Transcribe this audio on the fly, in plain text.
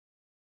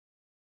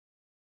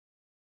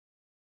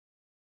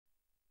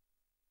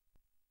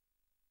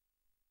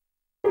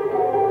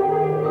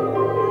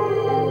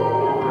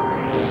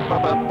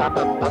It's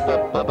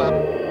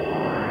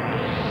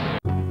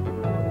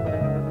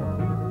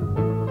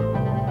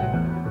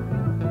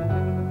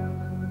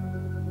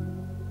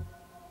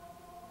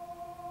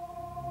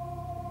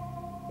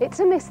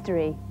a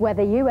mystery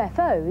whether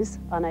UFOs,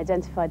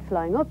 unidentified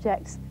flying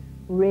objects,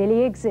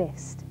 really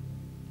exist.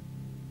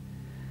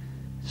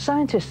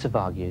 Scientists have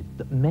argued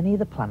that many of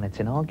the planets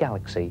in our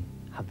galaxy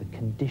have the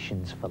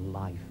conditions for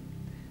life.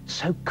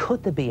 So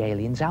could there be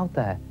aliens out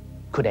there?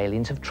 Could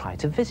aliens have tried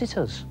to visit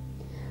us?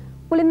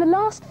 Well, in the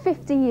last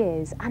 50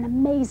 years, an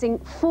amazing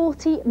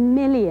 40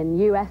 million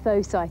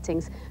UFO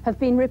sightings have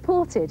been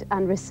reported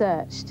and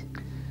researched.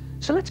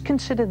 So let's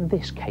consider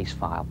this case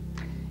file.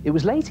 It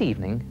was late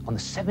evening on the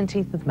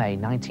 17th of May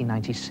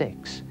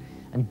 1996,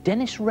 and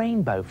Dennis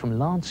Rainbow from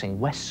Lancing,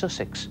 West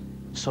Sussex,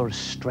 saw a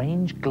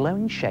strange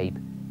glowing shape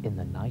in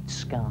the night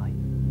sky.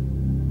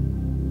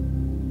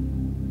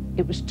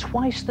 It was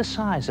twice the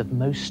size of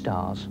most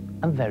stars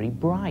and very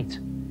bright.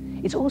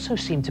 It also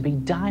seemed to be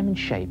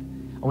diamond-shaped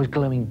and was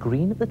glowing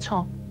green at the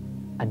top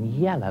and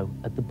yellow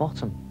at the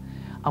bottom.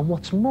 And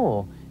what's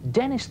more,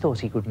 Dennis thought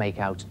he could make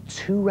out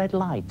two red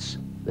lights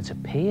that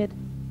appeared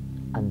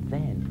and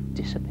then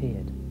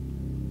disappeared.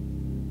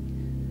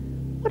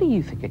 What do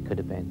you think it could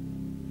have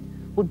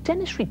been? Well,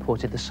 Dennis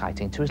reported the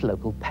sighting to his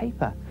local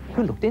paper,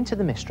 who looked into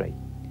the mystery.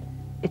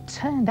 It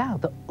turned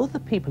out that other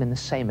people in the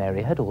same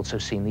area had also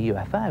seen the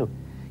UFO,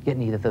 yet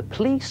neither the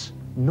police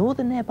nor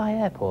the nearby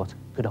airport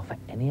could offer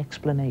any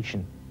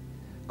explanation.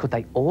 Could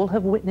they all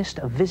have witnessed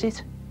a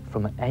visit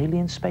from an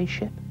alien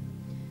spaceship?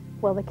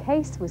 Well, the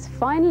case was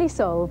finally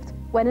solved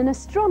when an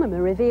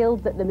astronomer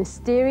revealed that the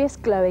mysterious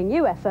glowing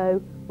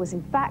UFO was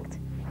in fact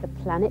the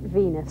planet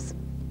Venus,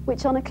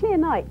 which on a clear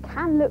night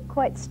can look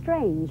quite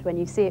strange when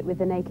you see it with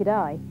the naked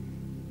eye.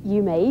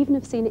 You may even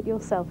have seen it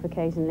yourself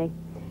occasionally.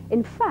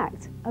 In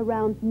fact,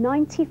 around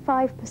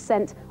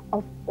 95%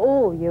 of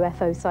all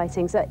UFO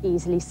sightings are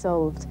easily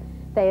solved.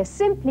 They are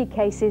simply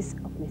cases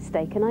of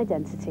mistaken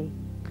identity.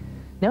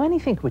 Now,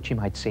 anything which you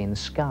might see in the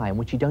sky and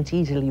which you don't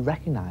easily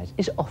recognise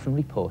is often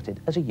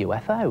reported as a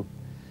UFO.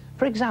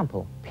 For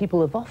example,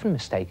 people have often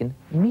mistaken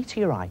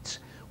meteorites,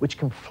 which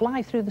can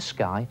fly through the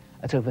sky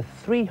at over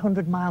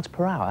 300 miles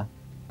per hour,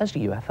 as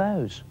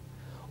UFOs.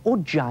 Or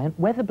giant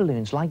weather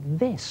balloons like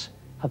this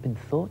have been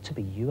thought to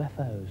be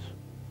UFOs.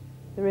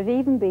 There have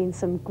even been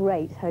some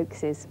great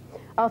hoaxes.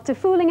 After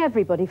fooling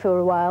everybody for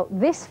a while,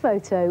 this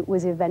photo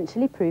was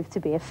eventually proved to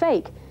be a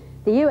fake.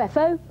 The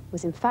UFO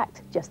was in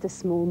fact just a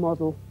small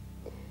model.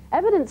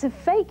 Evidence of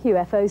fake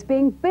UFOs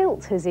being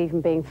built has even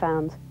been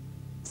found.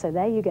 So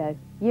there you go.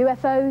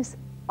 UFOs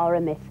are a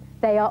myth.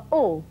 They are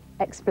all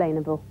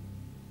explainable.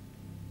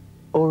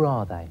 Or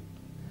are they?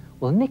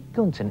 Well, Nick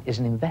Gunton is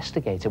an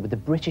investigator with the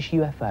British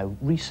UFO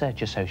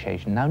Research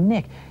Association. Now,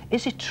 Nick,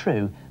 is it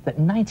true that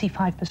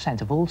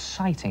 95% of all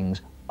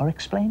sightings are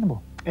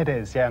explainable? It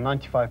is, yeah,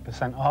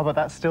 95% are, but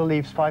that still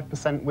leaves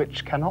 5%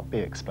 which cannot be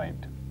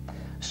explained.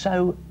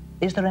 So,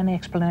 is there any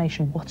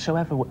explanation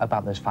whatsoever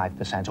about those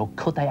 5%, or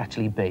could they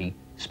actually be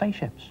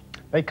spaceships?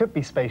 They could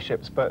be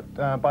spaceships, but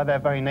by their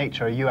very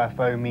nature, a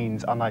UFO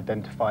means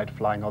unidentified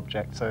flying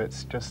object, so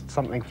it's just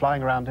something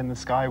flying around in the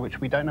sky which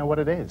we don't know what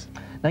it is.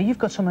 Now, you've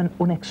got some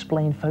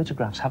unexplained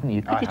photographs, haven't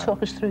you? Could you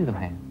talk us through them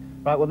here?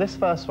 Right, well, this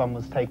first one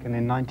was taken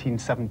in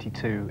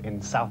 1972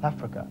 in South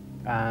Africa,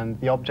 and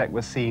the object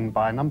was seen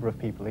by a number of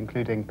people,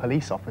 including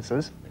police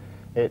officers.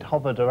 It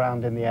hovered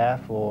around in the air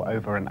for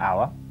over an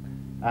hour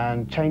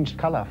and changed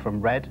colour from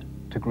red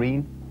to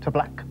green to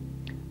black.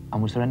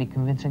 And was there any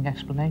convincing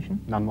explanation?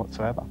 None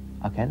whatsoever.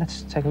 OK,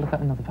 let's take a look at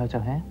another photo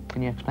here.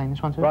 Can you explain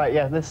this one to us? Right,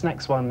 yeah, this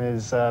next one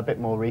is a bit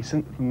more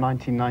recent, from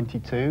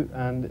 1992,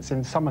 and it's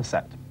in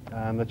Somerset.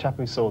 And the chap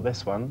who saw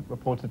this one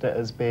reported it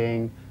as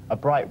being a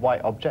bright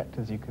white object,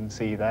 as you can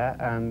see there,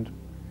 and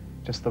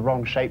just the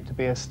wrong shape to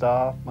be a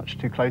star, much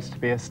too close to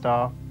be a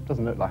star.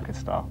 Doesn't look like a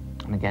star.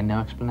 And again, no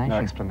explanation? No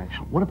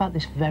explanation. What about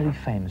this very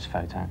famous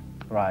photo?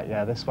 Right,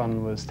 yeah, this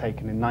one was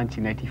taken in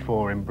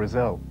 1984 in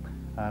Brazil.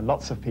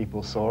 Lots of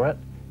people saw it.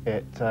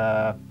 It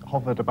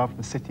hovered above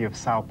the city of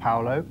Sao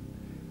Paulo.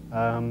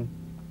 And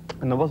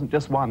there wasn't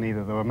just one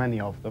either, there were many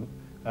of them.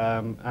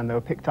 And they were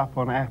picked up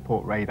on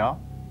airport radar.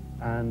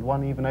 And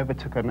one even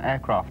overtook an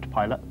aircraft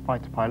pilot,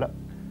 fighter pilot,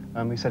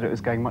 who said it was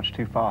going much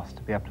too fast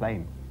to be a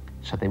plane.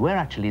 So they were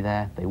actually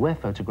there, they were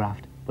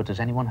photographed, but does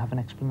anyone have an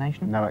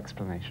explanation? No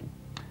explanation.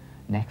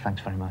 Nick,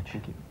 thanks very much.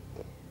 Thank you.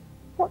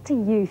 What do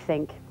you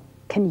think?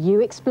 Can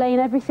you explain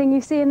everything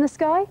you see in the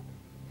sky?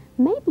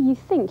 Maybe you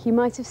think you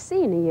might have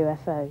seen a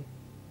UFO.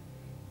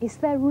 Is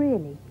there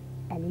really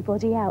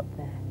anybody out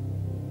there?